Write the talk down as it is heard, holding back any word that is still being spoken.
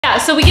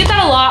so we get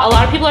that a lot. A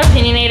lot of people are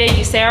opinionated.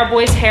 You say our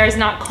boy's hair is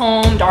not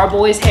combed, our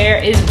boy's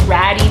hair is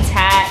ratty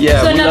tat.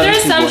 Yeah, so another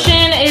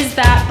assumption is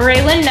that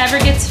Braylon never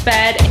gets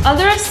fed.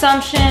 Other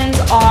assumptions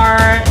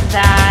are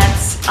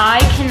that I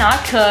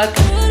cannot cook.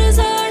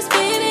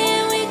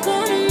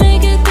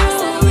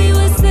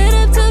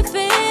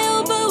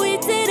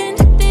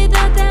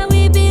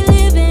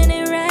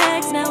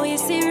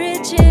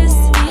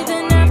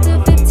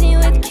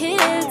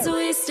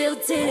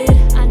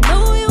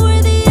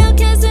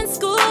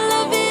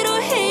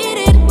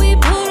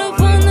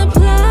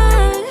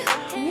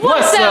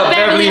 What's up,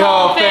 Beverly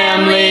Hall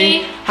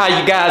family? How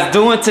you guys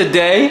doing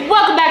today?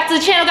 Welcome back to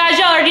the channel, guys.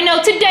 Y'all already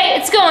know today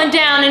it's going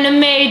down in a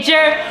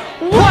major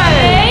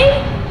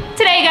way.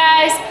 Today,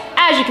 guys,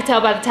 as you can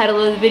tell by the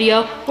title of the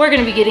video, we're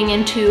going to be getting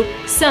into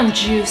some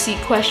juicy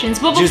questions.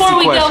 But before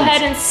we go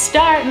ahead and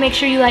start, make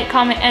sure you like,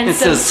 comment, and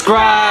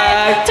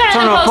subscribe.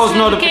 Turn on post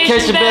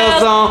notification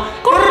bells on.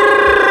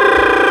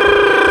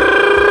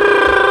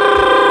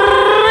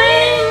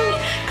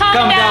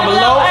 Comment down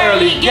below,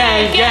 early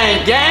gang.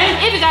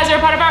 If you guys are a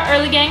part of our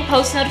early gang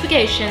post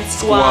notification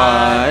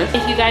squad.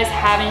 If you guys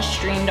haven't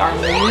streamed our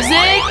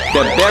music,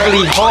 the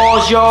Beverly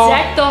Halls, y'all.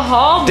 Deck the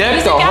Hall.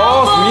 Deck the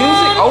Halls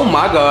music. Oh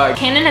my God.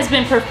 Cannon has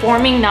been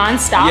performing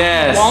non-stop.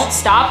 Yes. Won't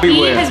stop.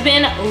 Everywhere. He has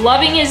been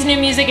loving his new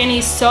music, and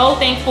he's so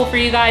thankful for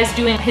you guys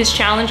doing his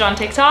challenge on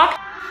TikTok.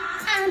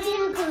 I'm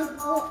too good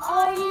for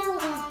all you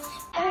want.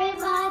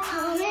 Everybody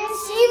come and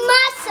see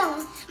my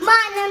song.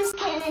 My name's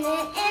Cannon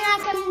and I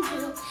can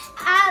do.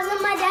 I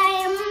love my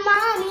daddy and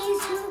mommy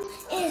too.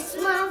 It's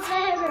my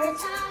favorite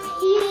time of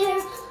year.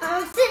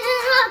 I'm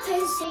sitting up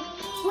and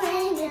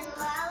singing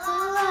la la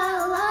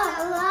la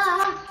la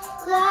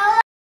la.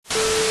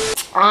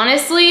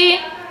 Honestly,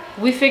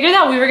 we figured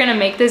that we were gonna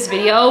make this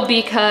video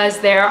because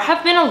there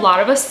have been a lot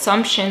of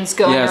assumptions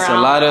going around. Yes, a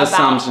lot of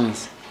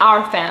assumptions.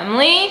 Our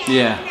family.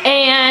 Yeah.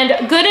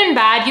 And good and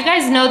bad, you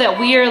guys know that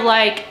we are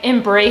like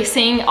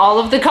embracing all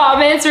of the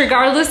comments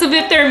regardless of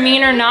if they're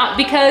mean or not,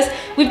 because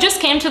we've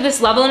just came to this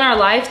level in our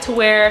life to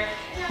where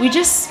we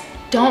just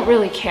don't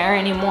really care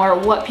anymore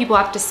what people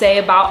have to say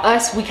about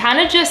us. We kind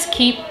of just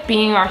keep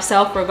being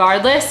ourselves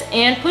regardless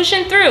and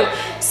pushing through.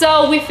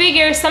 So we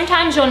figure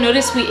sometimes you'll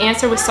notice we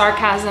answer with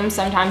sarcasm,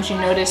 sometimes you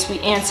notice we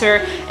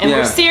answer and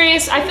we're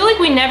serious. I feel like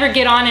we never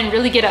get on and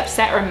really get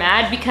upset or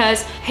mad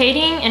because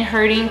hating and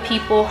hurting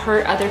people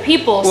hurt other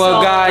people. Well,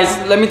 so,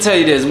 guys, let me tell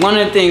you this. One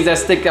of the things that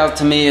stick out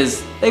to me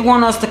is they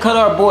want us to cut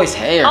our boys'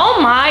 hair. Oh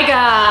my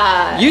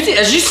God.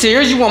 Is you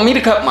serious? You want me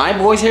to cut my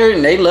boys' hair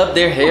and they love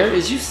their hair?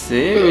 Is you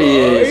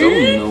serious? Oh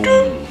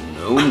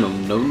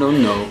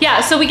no.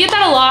 Yeah, so we get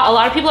that a lot. A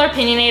lot of people are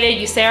opinionated.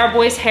 You say our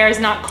boy's hair is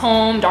not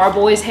combed, our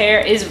boy's hair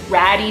is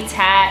ratty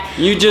tat.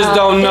 You just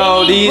don't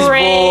know. These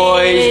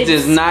boys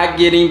is not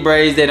getting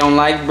braids. They don't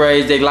like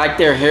braids. They like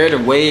their hair the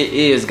way it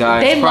is,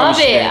 guys. They love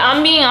it.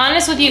 I'm being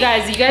honest with you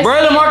guys.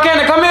 Braylon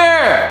Marcana, come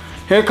here.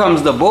 Here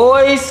comes the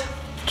boys.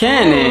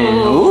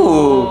 Cannon.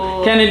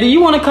 Ooh. Cannon, do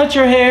you want to cut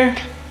your hair?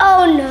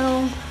 Oh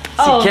no.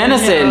 See, Cannon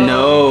said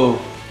no.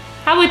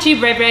 How about you,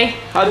 Bray Bray?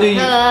 How do you?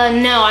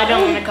 No, I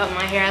don't want to cut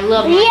my hair. I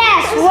love my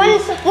hair.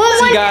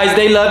 See, guys,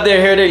 they love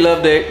their hair. They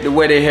love the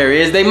way their hair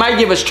is. They might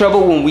give us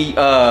trouble when we,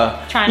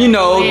 you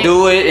know,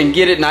 do it and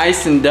get it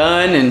nice and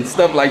done and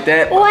stuff like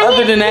that. But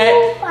other than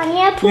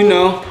that, you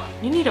know.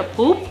 You need a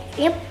poop?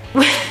 Yep.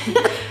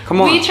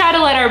 Come on. We try to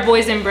let our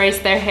boys embrace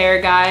their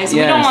hair, guys.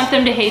 Yes. We don't want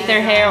them to hate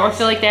their hair or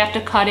feel like they have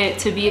to cut it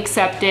to be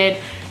accepted.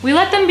 We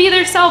let them be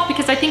themselves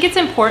because I think it's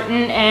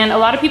important, and a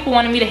lot of people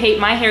wanted me to hate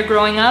my hair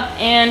growing up,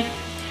 and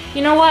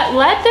you know what?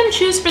 Let them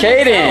choose for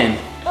themselves.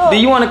 Kaden, do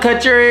you want to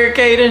cut your hair,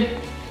 Kaden?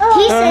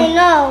 He say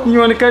no. You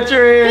want to cut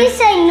your hair? He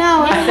say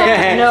no.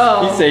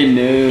 No. He say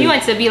no. He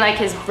wants to be like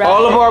his brother.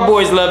 All of our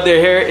boys love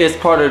their hair. It's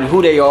part of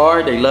who they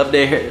are. They love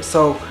their hair.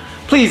 So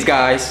please,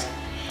 guys,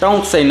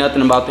 don't say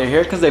nothing about their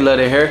hair because they love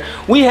their hair.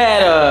 We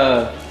had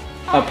a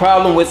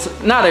problem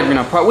with, not even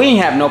a problem, we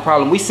ain't have no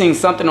problem. We seen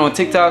something on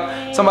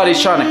TikTok.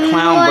 Somebody's trying to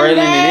clown Braylon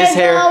and his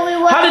hair.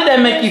 How did that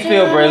make you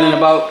feel, Braylon,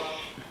 about?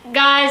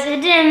 Guys,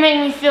 it didn't make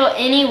me feel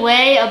any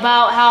way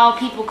about how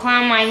people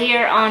clown my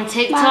hair on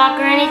TikTok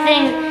or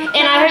anything.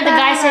 And I heard the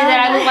guy say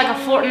that I look like a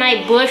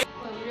Fortnite bush.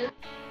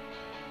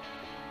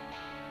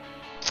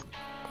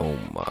 Oh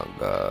my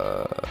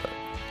God.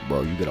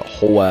 Bro, you got a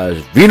whole ass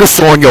Venus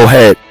on your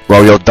head.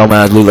 Bro, your dumb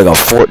ass look like a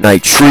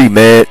Fortnite tree,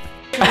 man.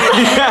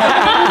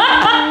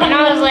 And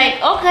I was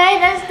like, okay,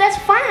 that's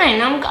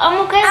fine. I'm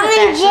okay with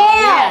that.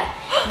 Yeah.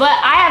 But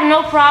I have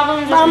no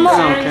problems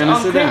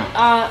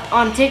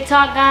on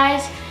TikTok,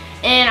 guys.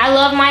 And I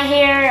love my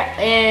hair,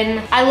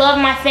 and I love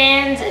my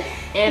fans,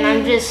 and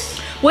I'm just...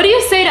 What do you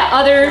say to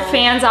other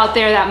fans out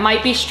there that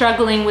might be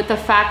struggling with the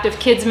fact of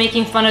kids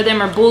making fun of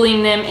them or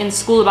bullying them in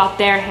school about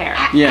their hair?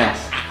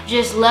 Yes.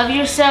 Just love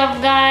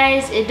yourself,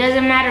 guys. It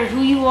doesn't matter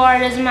who you are.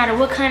 It doesn't matter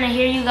what kind of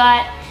hair you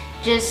got.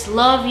 Just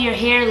love your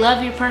hair,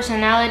 love your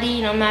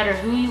personality, no matter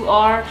who you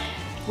are.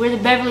 We're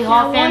the Beverly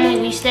Hall family.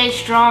 We stay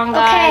strong,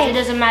 guys. It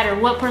doesn't matter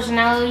what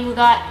personality we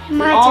got.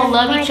 We all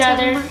love each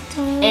other,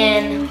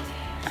 and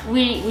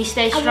we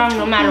stay strong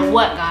no matter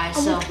what, guys.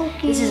 So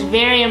this is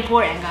very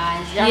important,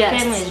 guys. Our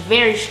family is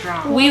very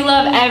strong. We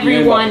love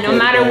everyone, no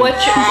matter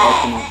what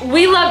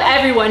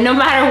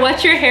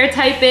your hair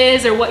type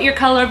is or what your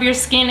color of your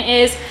skin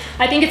is.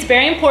 I think it's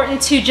very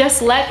important to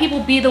just let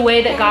people be the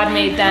way that God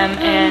made them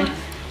and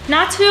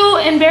not to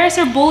embarrass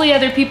or bully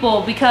other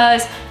people,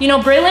 because you know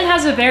Braylon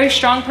has a very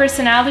strong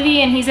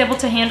personality and he's able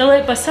to handle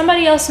it, but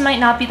somebody else might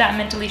not be that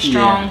mentally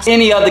strong. Yeah.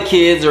 Any other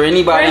kids or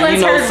anybody,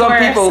 Braylon's you know, some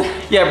people,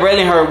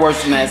 Braylon heard worse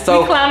than that.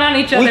 So we clown on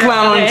each other. We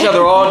clown on each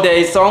other all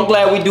day. So I'm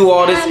glad we do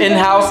all this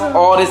in-house,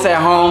 all this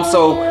at home.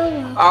 So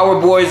our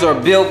boys are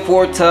built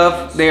for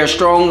tough. They are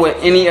strong with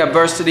any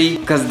adversity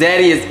because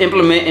Daddy is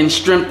implementing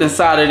strength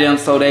inside of them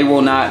so they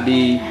will not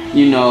be,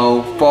 you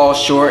know, fall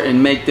short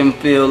and make them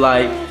feel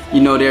like, you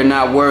know, they're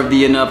not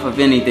worthy enough of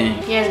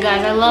anything. Yes,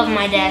 guys, I love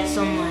my dad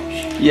so much.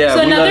 Yeah.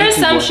 So another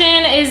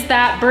assumption is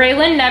that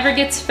Braylon never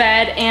gets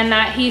fed and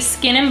that he's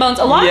skin and bones.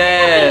 A lot of people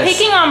have been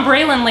picking on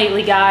Braylon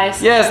lately,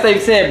 guys. Yes,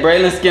 they've said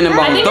Braylon skin and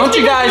bones. Don't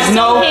you guys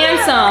know? So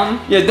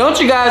handsome. Yeah, don't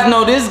you guys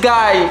know this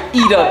guy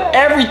eat up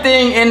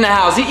everything in the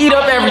house? He eat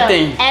up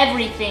everything.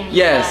 Everything.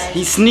 Yes, guys.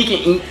 He's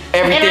sneaking eat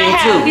everything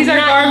too. These are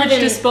garbage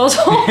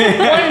disposal.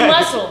 One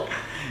muscle.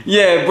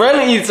 Yeah,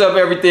 Braylon eats up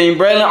everything.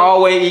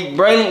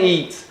 Braylon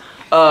eats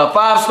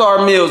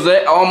 5-star meals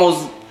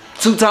almost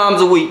 2 times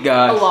a week,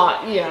 guys. A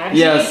lot, yeah.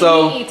 Yeah,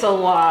 he eats a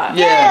lot.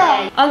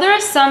 Yeah. Other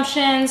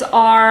assumptions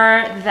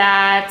are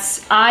that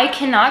I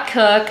cannot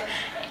cook.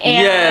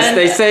 And yes,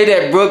 they say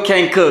that Brooke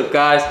can't cook,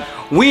 guys.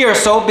 We are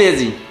so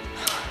busy.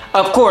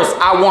 Of course,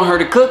 I want her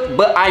to cook,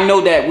 but I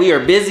know that we are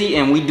busy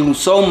and we do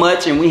so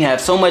much and we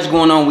have so much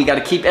going on. We got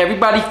to keep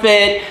everybody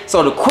fed.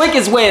 So the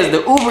quickest way is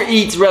the Uber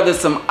Eats, rather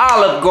some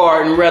Olive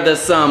Garden, rather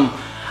some,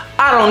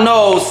 I don't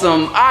know,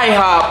 some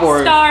IHOP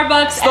or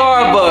Starbucks,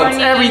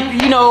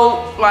 you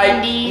know, like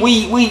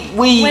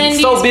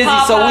Wendy's, so busy,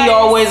 Popeyes. So we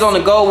always on the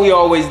go, we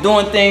always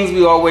doing things,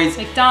 we always,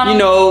 McDonald's. you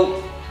know.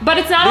 But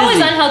it's not always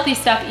unhealthy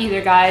stuff either,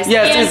 guys.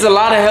 Yes, it's a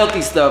lot of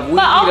healthy stuff. We eat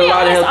I'll be a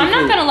lot honest, of healthy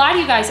I'm not gonna lie to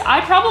you guys. I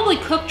probably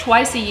cook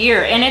twice a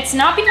year, and it's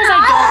not because I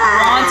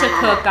don't want to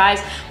cook, guys.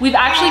 We've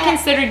actually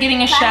considered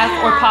getting a chef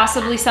or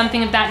possibly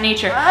something of that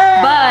nature.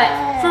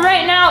 But for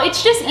right now,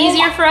 it's just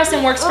easier for us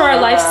and works for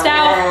our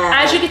lifestyle.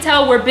 As you can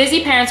tell, we're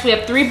busy parents. We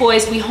have 3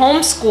 boys. We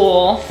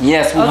homeschool.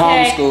 Yes, we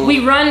homeschool.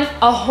 We run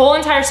a whole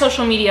entire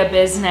social media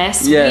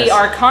business. Yes. We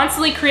are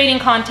constantly creating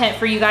content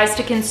for you guys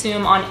to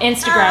consume on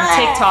Instagram,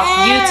 TikTok,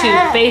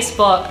 YouTube,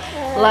 Facebook.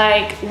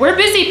 Like, we're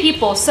busy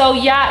people, so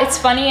yeah, it's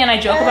funny and I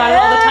joke about it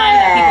all the time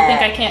that people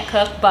think I can't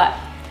cook, but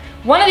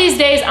one of these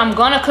days I'm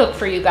gonna cook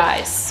for you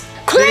guys.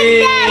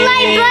 Click that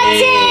like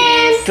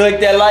button. Click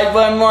that like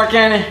button, Mark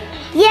Cannon.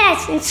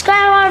 Yes, and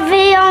subscribe our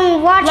video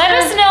and watch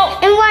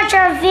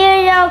our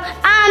video.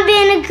 I'm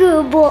being a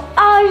good boy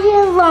all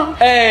year long.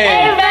 Hey,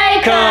 everybody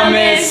come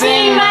and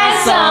sing my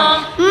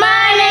song.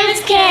 My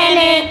name's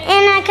Cannon,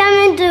 and I come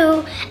and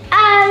do.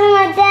 I love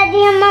my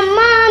daddy and my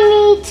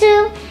mommy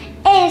too.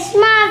 It's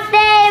my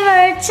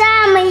favorite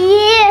time of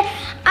year.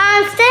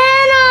 I'm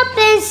standing up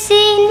and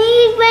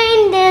singing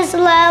reindeers,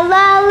 la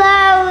la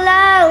la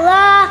la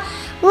la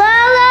la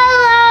la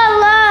la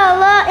la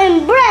la,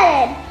 and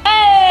bread.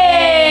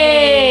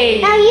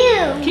 Hey! Now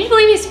you. Can you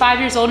believe he's 5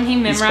 years old and he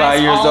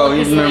memorized all of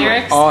his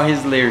lyrics? All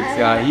his lyrics,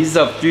 guys. He's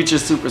a future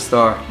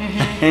superstar.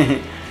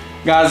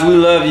 Guys, we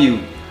love you.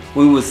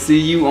 We will see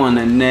you on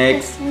the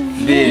next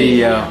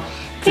video.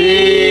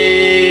 Peace.